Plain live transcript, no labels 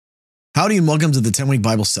Howdy and welcome to the 10-week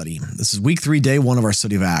Bible study. This is week 3, day 1 of our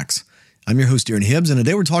study of Acts. I'm your host, Aaron Hibbs, and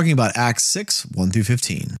today we're talking about Acts 6, 1 through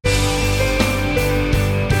 15.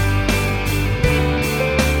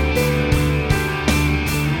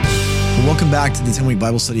 Welcome back to the 10-week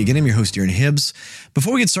Bible study. Again, I'm your host, Aaron Hibbs.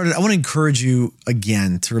 Before we get started, I want to encourage you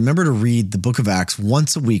again to remember to read the book of Acts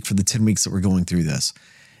once a week for the 10 weeks that we're going through this.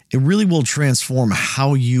 It really will transform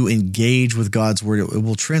how you engage with God's word. It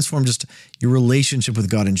will transform just your relationship with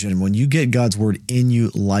God in general. When you get God's word in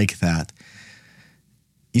you like that,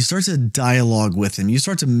 you start to dialogue with him. You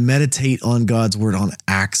start to meditate on God's word on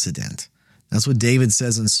accident. That's what David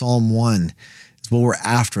says in Psalm 1. It's what we're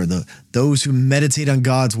after. Those who meditate on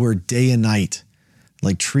God's word day and night,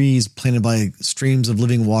 like trees planted by streams of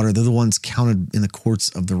living water, they're the ones counted in the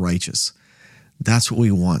courts of the righteous. That's what we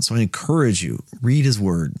want. So I encourage you, read his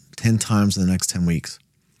word 10 times in the next 10 weeks.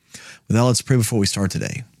 With that, let's pray before we start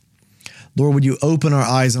today. Lord, would you open our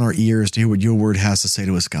eyes and our ears to hear what your word has to say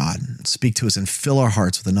to us, God? Speak to us and fill our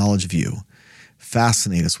hearts with the knowledge of you.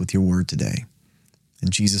 Fascinate us with your word today. In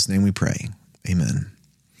Jesus' name we pray. Amen.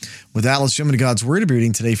 With that, let's jump into God's word. We're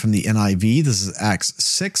reading today from the NIV. This is Acts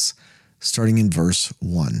 6, starting in verse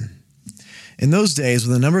 1. In those days,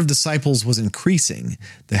 when the number of disciples was increasing,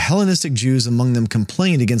 the Hellenistic Jews among them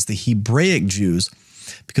complained against the Hebraic Jews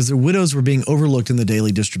because their widows were being overlooked in the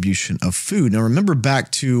daily distribution of food. Now, remember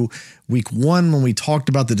back to week 1 when we talked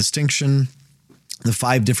about the distinction, the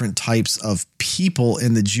 5 different types of people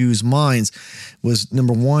in the Jews' minds was,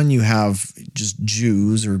 number 1, you have just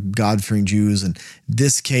Jews or God-fearing Jews. In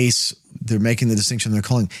this case, they're making the distinction they're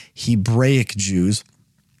calling Hebraic Jews,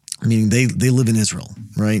 meaning they live in Israel,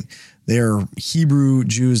 right? They're Hebrew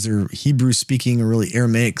Jews. They're Hebrew-speaking or really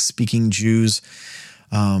Aramaic-speaking Jews.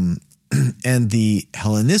 And the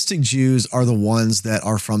Hellenistic Jews are the ones that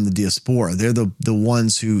are from the diaspora. They're the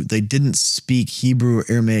ones who, they didn't speak Hebrew or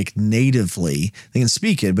Aramaic natively. They can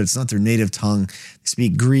speak it, but it's not their native tongue. They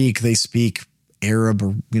speak Greek. They speak Arab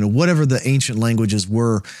or, whatever the ancient languages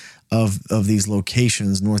were of these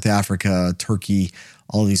locations, North Africa, Turkey,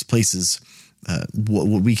 all of these places,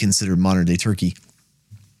 what we consider modern-day Turkey.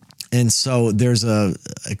 And so there's a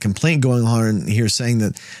complaint going on here saying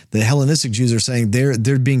that the Hellenistic Jews are saying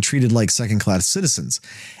they're being treated like second-class citizens.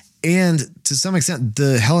 And to some extent,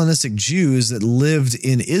 the Hellenistic Jews that lived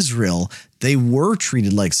in Israel, they were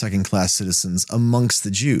treated like second-class citizens amongst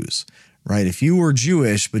the Jews, right? If you were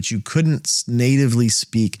Jewish, but you couldn't natively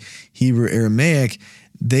speak Hebrew Aramaic,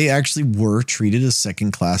 they actually were treated as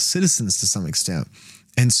second-class citizens to some extent.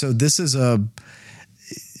 And so this is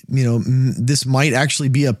this might actually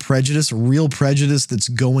be a prejudice, a real prejudice that's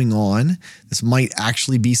going on. This might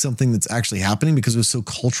actually be something that's actually happening because it was so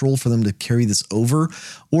cultural for them to carry this over.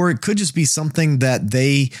 Or it could just be something that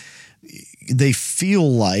they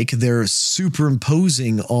feel like they're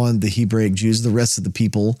superimposing on the Hebraic Jews, the rest of the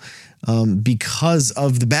people, because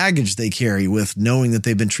of the baggage they carry with knowing that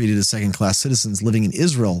they've been treated as second-class citizens living in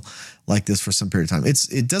Israel like this for some period of time.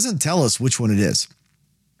 It doesn't tell us which one it is.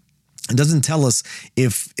 It doesn't tell us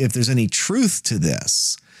if there's any truth to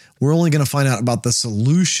this. We're only going to find out about the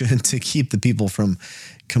solution to keep the people from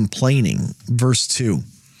complaining. Verse 2.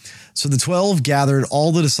 So the 12 gathered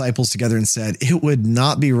all the disciples together and said, "It would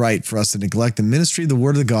not be right for us to neglect the ministry of the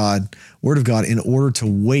word of God in order to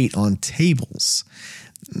wait on tables."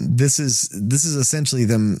 This is essentially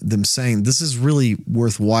them saying this is really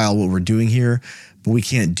worthwhile what we're doing here, but we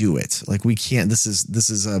can't do it. Like we can't. This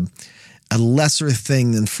is a lesser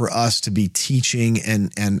thing than for us to be teaching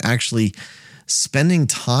and actually spending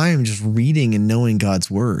time just reading and knowing God's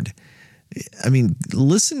word. I mean,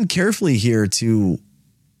 listen carefully here to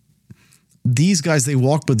these guys. They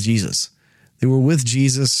walked with Jesus. They were with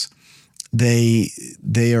Jesus. They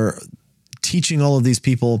are teaching all of these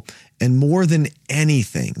people. And more than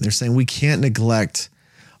anything, they're saying we can't neglect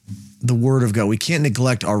the word of God. We can't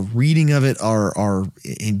neglect our reading of it, our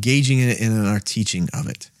engaging in it, and our teaching of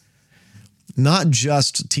it. Not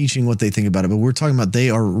just teaching what they think about it, but we're talking about they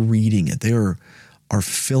are reading it. They are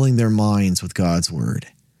filling their minds with God's word.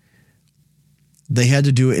 They had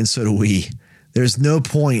to do it, and so do we. There's no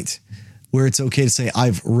point where it's okay to say,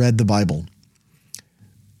 I've read the Bible.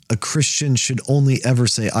 A Christian should only ever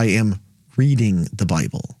say, I am reading the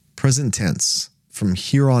Bible. Present tense, from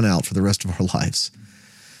here on out for the rest of our lives.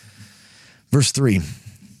 Verse 3.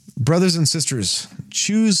 Brothers and sisters,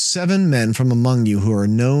 choose 7 men from among you who are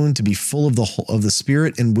known to be full of the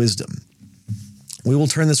Spirit and wisdom. We will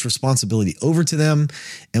turn this responsibility over to them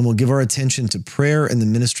and will give our attention to prayer and the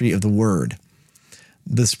ministry of the word.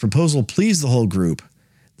 This proposal pleased the whole group.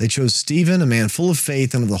 They chose Stephen, a man full of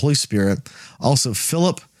faith and of the Holy Spirit, also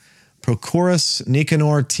Philip, Prochorus,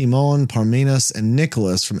 Nicanor, Timon, Parmenas, and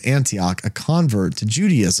Nicholas from Antioch, a convert to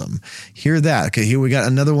Judaism. Hear that. Okay, here we got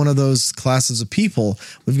another one of those classes of people.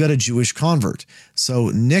 We've got a Jewish convert. So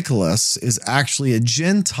Nicholas is actually a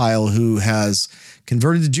Gentile who has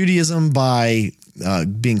converted to Judaism by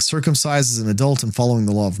being circumcised as an adult and following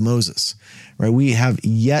the law of Moses. Right? We have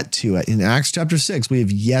yet to, in Acts chapter 6, we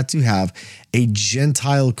have yet to have a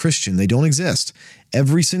Gentile Christian. They don't exist.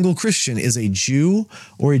 Every single Christian is a Jew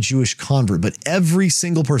or a Jewish convert, but every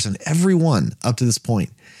single person, everyone up to this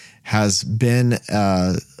point has been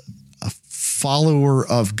a follower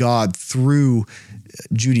of God through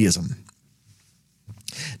Judaism.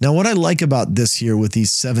 Now, what I like about this here with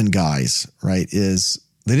these 7 guys, right, is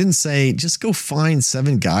they didn't say, just go find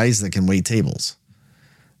 7 guys that can wait tables.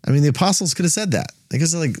 I mean, the apostles could have said that.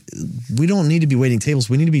 Because like, we don't need to be waiting tables.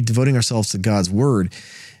 We need to be devoting ourselves to God's word.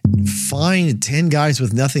 Find 10 guys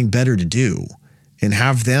with nothing better to do and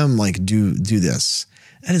have them like do this.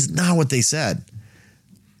 That is not what they said.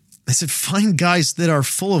 They said, find guys that are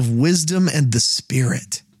full of wisdom and the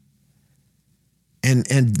Spirit.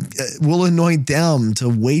 And we'll anoint them to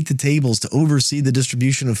wait the tables, to oversee the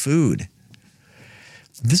distribution of food.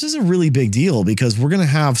 This is a really big deal because we're going to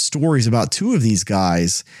have stories about 2 of these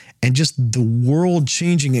guys and just the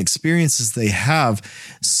world-changing experiences they have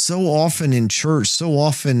so often in church, so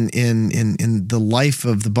often in the life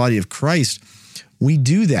of the body of Christ. We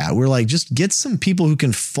do that. We're like, just get some people who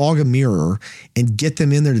can fog a mirror and get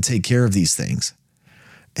them in there to take care of these things.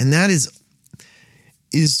 And that is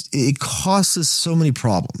it causes so many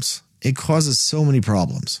problems. It causes so many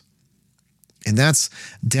problems. And that's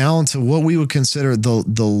down to what we would consider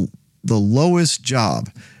the lowest job,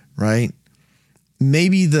 right?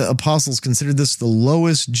 Maybe the apostles considered this the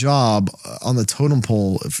lowest job on the totem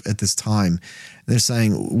pole at this time. They're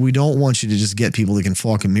saying, we don't want you to just get people that can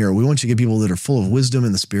fog a mirror. We want you to get people that are full of wisdom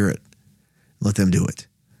and the Spirit. Let them do it.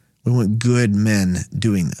 We want good men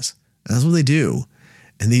doing this. And that's what they do.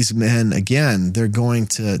 And these men, again, they're going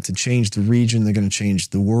to change the region. They're going to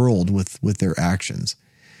change the world with their actions.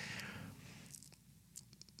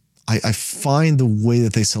 I find the way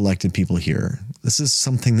that they selected people here, this is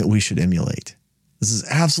something that we should emulate. This is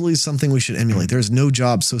absolutely something we should emulate. There's no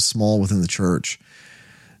job so small within the church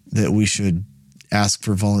that we should ask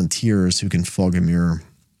for volunteers who can fog a mirror.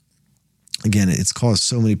 Again, it's caused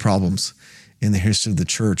so many problems in the history of the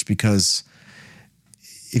church because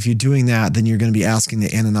if you're doing that, then you're going to be asking the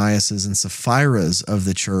Ananiases and Sapphira's of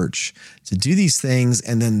the church to do these things,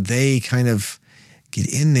 and then they kind of get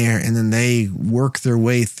in there and then they work their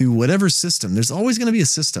way through whatever system. There's always going to be a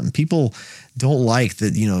system. People don't like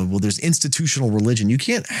that, there's institutional religion. You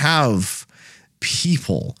can't have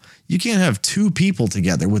people. You can't have 2 people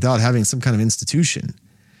together without having some kind of institution.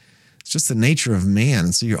 It's just the nature of man.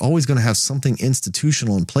 And so you're always going to have something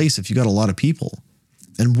institutional in place if you got a lot of people.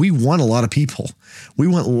 And we want a lot of people. We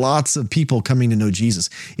want lots of people coming to know Jesus.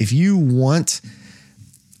 If you want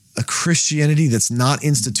a Christianity that's not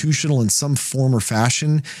institutional in some form or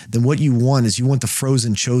fashion, then what you want is you want the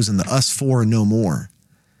frozen chosen, the us four and no more,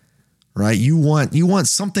 right? You want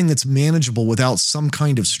something that's manageable without some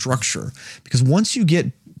kind of structure, because once you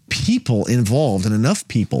get people involved and enough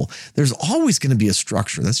people, there's always going to be a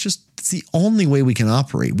structure. It's the only way we can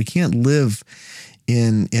operate. We can't live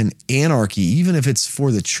in anarchy, even if it's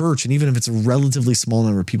for the church and even if it's a relatively small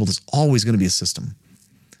number of people. There's always going to be a system.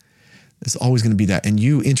 There's always going to be that. And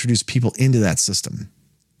you introduce people into that system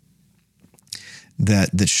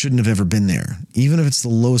that shouldn't have ever been there. Even if it's the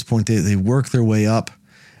lowest point, they work their way up.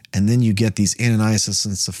 And then you get these Ananias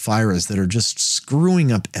and Sapphira's that are just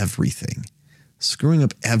screwing up everything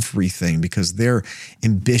because their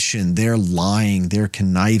ambition, their lying, their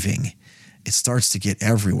conniving, it starts to get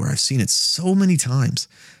everywhere. I've seen it so many times.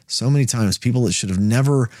 People that should have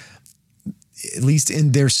never, at least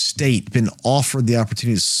in their state, been offered the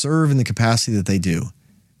opportunity to serve in the capacity that they do.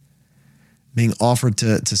 Being offered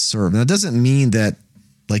to serve. Now, it doesn't mean that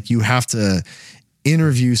like you have to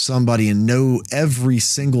interview somebody and know every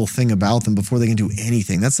single thing about them before they can do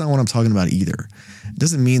anything. That's not what I'm talking about either. It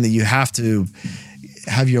doesn't mean that you have to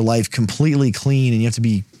have your life completely clean and you have to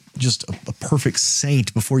be just a perfect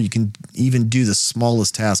saint before you can even do the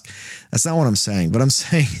smallest task. That's not what I'm saying. What I'm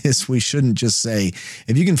saying is we shouldn't just say,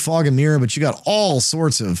 if you can fog a mirror, but you got all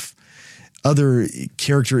sorts of other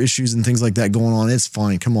character issues and things like that going on, it's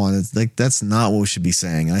fine. Come on. It's like, that's not what we should be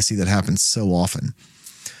saying. And I see that happen so often.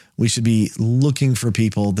 We should be looking for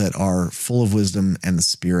people that are full of wisdom and the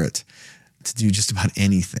Spirit to do just about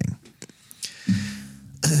anything.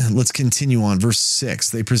 Let's continue on. Verse 6.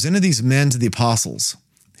 They presented these men to the apostles,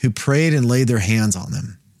 who prayed and laid their hands on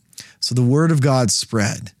them. So the word of God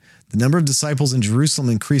spread. The number of disciples in Jerusalem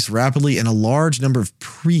increased rapidly, and a large number of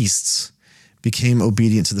priests became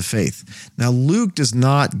obedient to the faith. Now, Luke does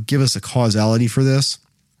not give us a causality for this.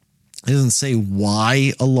 It doesn't say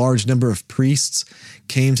why a large number of priests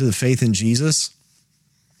came to the faith in Jesus.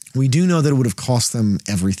 We do know that it would have cost them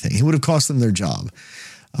everything. It would have cost them their job.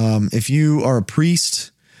 If you are a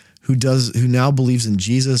priest who now believes in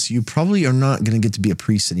Jesus, you probably are not going to get to be a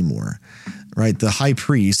priest anymore, right? The high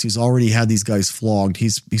priest, who's already had these guys flogged,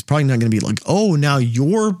 he's probably not going to be like, oh, now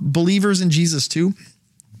you're believers in Jesus too?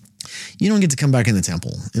 You don't get to come back in the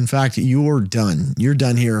temple. In fact, you're done. You're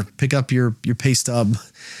done here. Pick up your pay stub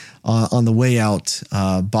on the way out,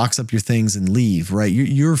 box up your things and leave, right?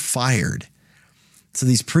 You're fired. So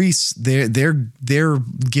these priests, they're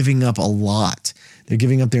giving up a lot. They're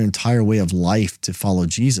giving up their entire way of life to follow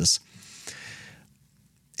Jesus.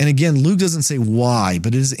 And again, Luke doesn't say why,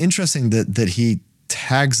 but it is interesting that he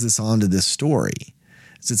tags this onto this story.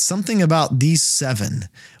 It's something about these seven.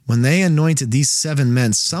 When they anointed these seven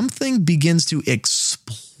men, something begins to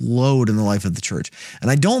explode in the life of the church. And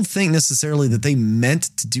I don't think necessarily that they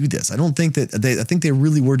meant to do this. I think they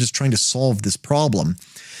really were just trying to solve this problem.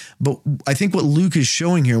 But I think what Luke is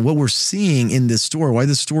showing here, what we're seeing in this story, why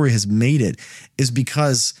this story has made it, is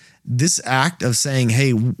because this act of saying,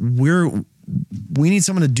 hey, we need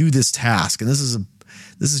someone to do this task. And this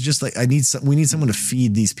is just like, we need someone to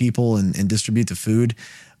feed these people and distribute the food,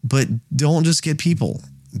 but don't just get people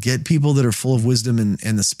that are full of wisdom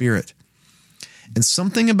and the Spirit. And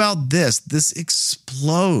something about this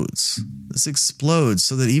explodes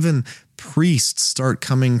so that even priests start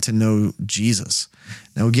coming to know Jesus.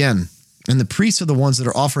 Now again, and the priests are the ones that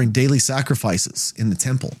are offering daily sacrifices in the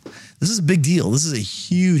temple. This is a big deal. This is a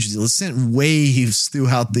huge deal. It sent waves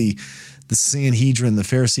throughout the Sanhedrin, the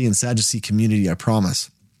Pharisee and Sadducee community, I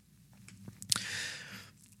promise.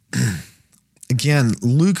 Again,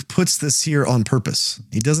 Luke puts this here on purpose.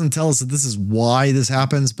 He doesn't tell us that this is why this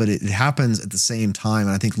happens, but it happens at the same time.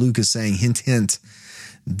 And I think Luke is saying, hint, hint,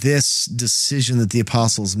 this decision that the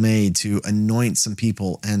apostles made to anoint some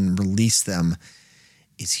people and release them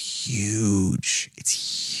is huge.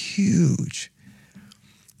 It's huge.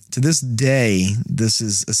 To this day, this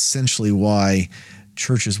is essentially why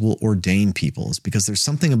churches will ordain people, is because there's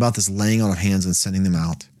something about this laying on of hands and sending them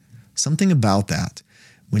out. Something about that.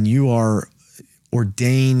 When you are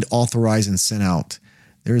ordained, authorized, and sent out,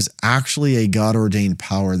 there is actually a God-ordained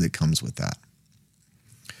power that comes with that.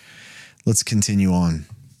 Let's continue on.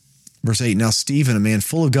 Verse 8, now Stephen, a man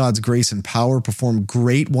full of God's grace and power, performed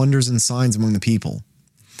great wonders and signs among the people.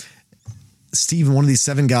 Stephen, one of these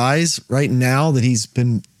seven guys, right now that he's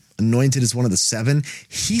been anointed as one of the seven,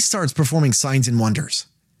 he starts performing signs and wonders,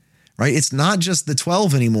 right? It's not just the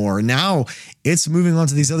 12 anymore. Now it's moving on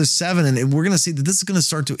to these other seven, and we're going to see that this is going to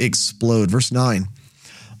start to explode. Verse 9,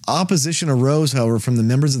 opposition arose, however, from the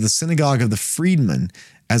members of the synagogue of the freedmen,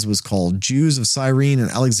 as was called, Jews of Cyrene and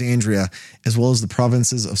Alexandria, as well as the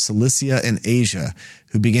provinces of Cilicia and Asia,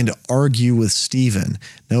 who began to argue with Stephen.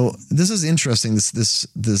 Now, this is interesting.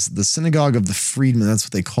 The synagogue of the freedmen, that's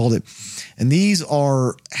what they called it. And these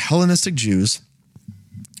are Hellenistic Jews.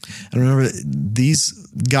 And remember, these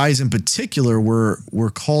guys in particular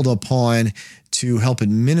were called upon to help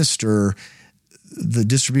administer the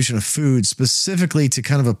distribution of food, specifically to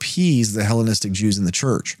kind of appease the Hellenistic Jews in the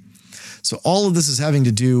church. So all of this is having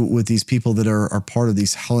to do with these people that are part of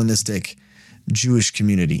these Hellenistic Jewish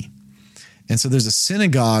community. And so there's a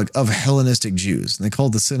synagogue of Hellenistic Jews. And they call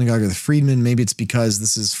it the synagogue of the freedmen. Maybe it's because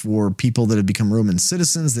this is for people that have become Roman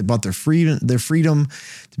citizens. They bought their freedom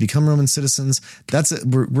to become Roman citizens.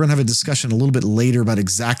 We're going to have a discussion a little bit later about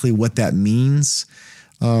exactly what that means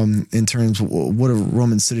in terms of what a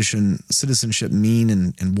Roman citizenship mean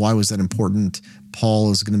and why was that important.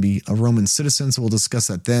 Paul is going to be a Roman citizen, so we'll discuss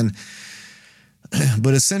that then.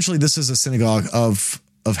 But essentially, this is a synagogue of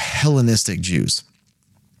Hellenistic Jews.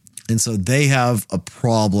 And so they have a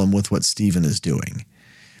problem with what Stephen is doing.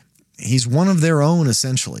 He's one of their own,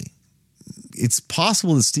 essentially. It's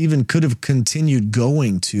possible that Stephen could have continued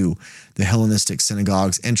going to the Hellenistic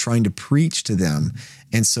synagogues and trying to preach to them.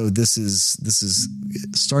 And so this is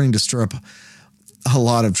starting to stir up a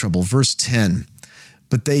lot of trouble. Verse 10,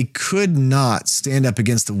 but they could not stand up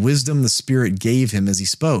against the wisdom the Spirit gave him as he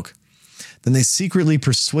spoke. Then they secretly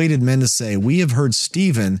persuaded men to say, we have heard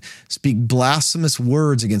Stephen speak blasphemous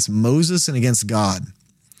words against Moses and against God.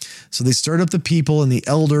 So they stirred up the people and the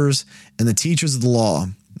elders and the teachers of the law.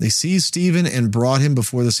 They seized Stephen and brought him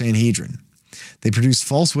before the Sanhedrin. They produced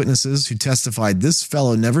false witnesses who testified, this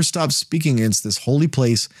fellow never stopped speaking against this holy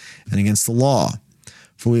place and against the law.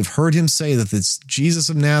 For we have heard him say that this Jesus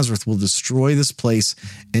of Nazareth will destroy this place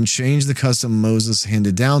and change the custom Moses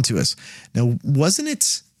handed down to us. Now, wasn't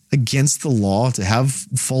it against the law to have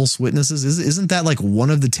false witnesses? Isn't that like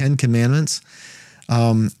one of the 10 commandments?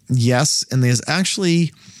 Yes, and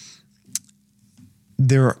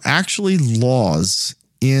there are actually laws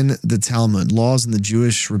in the Talmud, laws in the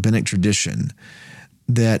Jewish rabbinic tradition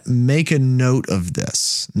that make a note of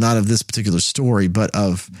this, not of this particular story, but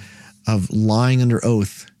of lying under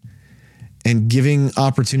oath and giving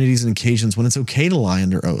opportunities and occasions when it's okay to lie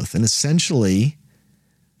under oath. And essentially,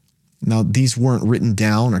 now these weren't written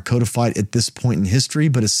down or codified at this point in history,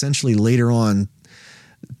 but essentially later on,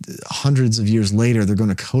 hundreds of years later, they're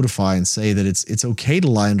going to codify and say that it's okay to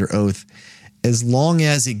lie under oath as long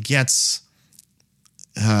as it gets,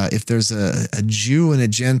 if there's a Jew and a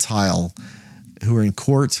Gentile who are in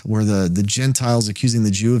court where the Gentile's accusing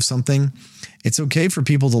the Jew of something, it's okay for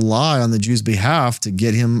people to lie on the Jew's behalf to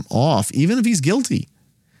get him off, even if he's guilty.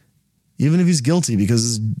 Even if he's guilty,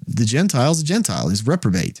 because the Gentile's a Gentile. He's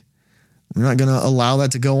reprobate. We're not going to allow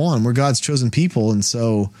that to go on. We're God's chosen people, and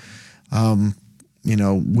so,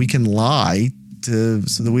 we can lie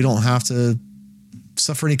so that we don't have to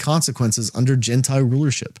suffer any consequences under Gentile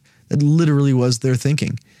rulership. That literally was their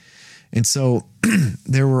thinking. And so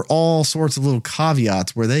there were all sorts of little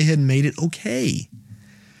caveats where they had made it okay.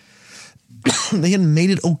 They had made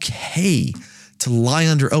it okay to lie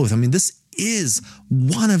under oath. I mean, this is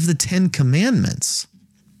one of the 10 commandments.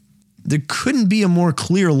 There couldn't be a more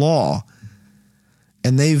clear law,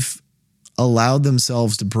 and they've allowed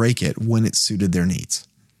themselves to break it when it suited their needs.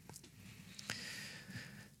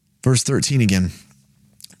 Verse 13 again.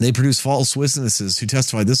 They produce false witnesses who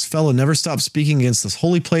testify, this fellow never stopped speaking against this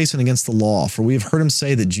holy place and against the law. For we have heard him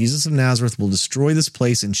say that Jesus of Nazareth will destroy this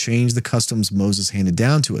place and change the customs Moses handed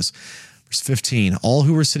down to us. Verse 15, all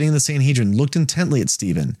who were sitting in the Sanhedrin looked intently at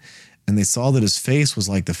Stephen, and they saw that his face was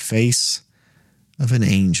like the face of an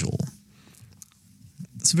angel.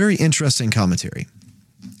 It's a very interesting commentary.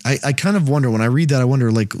 I kind of wonder, when I read that, I wonder,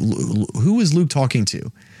 like, who is Luke talking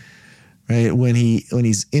to? Right? When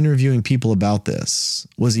he's interviewing people about this,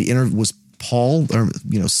 was Paul or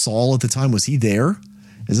Saul at the time, was he there?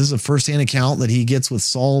 Is this a firsthand account that he gets with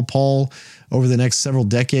Paul over the next several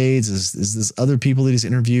decades? Is this other people that he's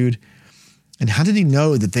interviewed? And how did he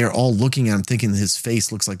know that they're all looking at him thinking that his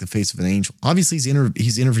face looks like the face of an angel? Obviously,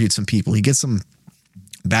 he's interviewed some people. He gets some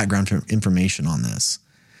background information on this,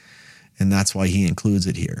 and that's why he includes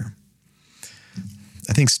it here.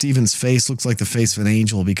 I think Stephen's face looks like the face of an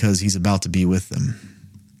angel because he's about to be with them.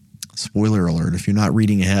 Spoiler alert, if you're not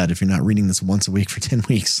reading ahead, if you're not reading this once a week for 10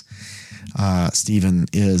 weeks, Stephen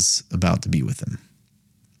is about to be with them.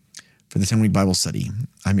 For the 10-week Bible study,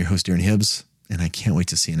 I'm your host, Aaron Hibbs, and I can't wait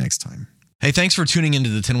to see you next time. Hey, thanks for tuning into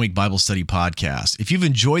the 10-week Bible study podcast. If you've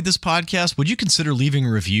enjoyed this podcast, would you consider leaving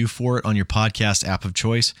a review for it on your podcast app of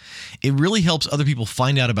choice? It really helps other people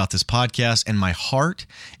find out about this podcast, and my heart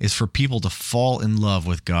is for people to fall in love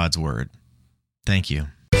with God's word. Thank you.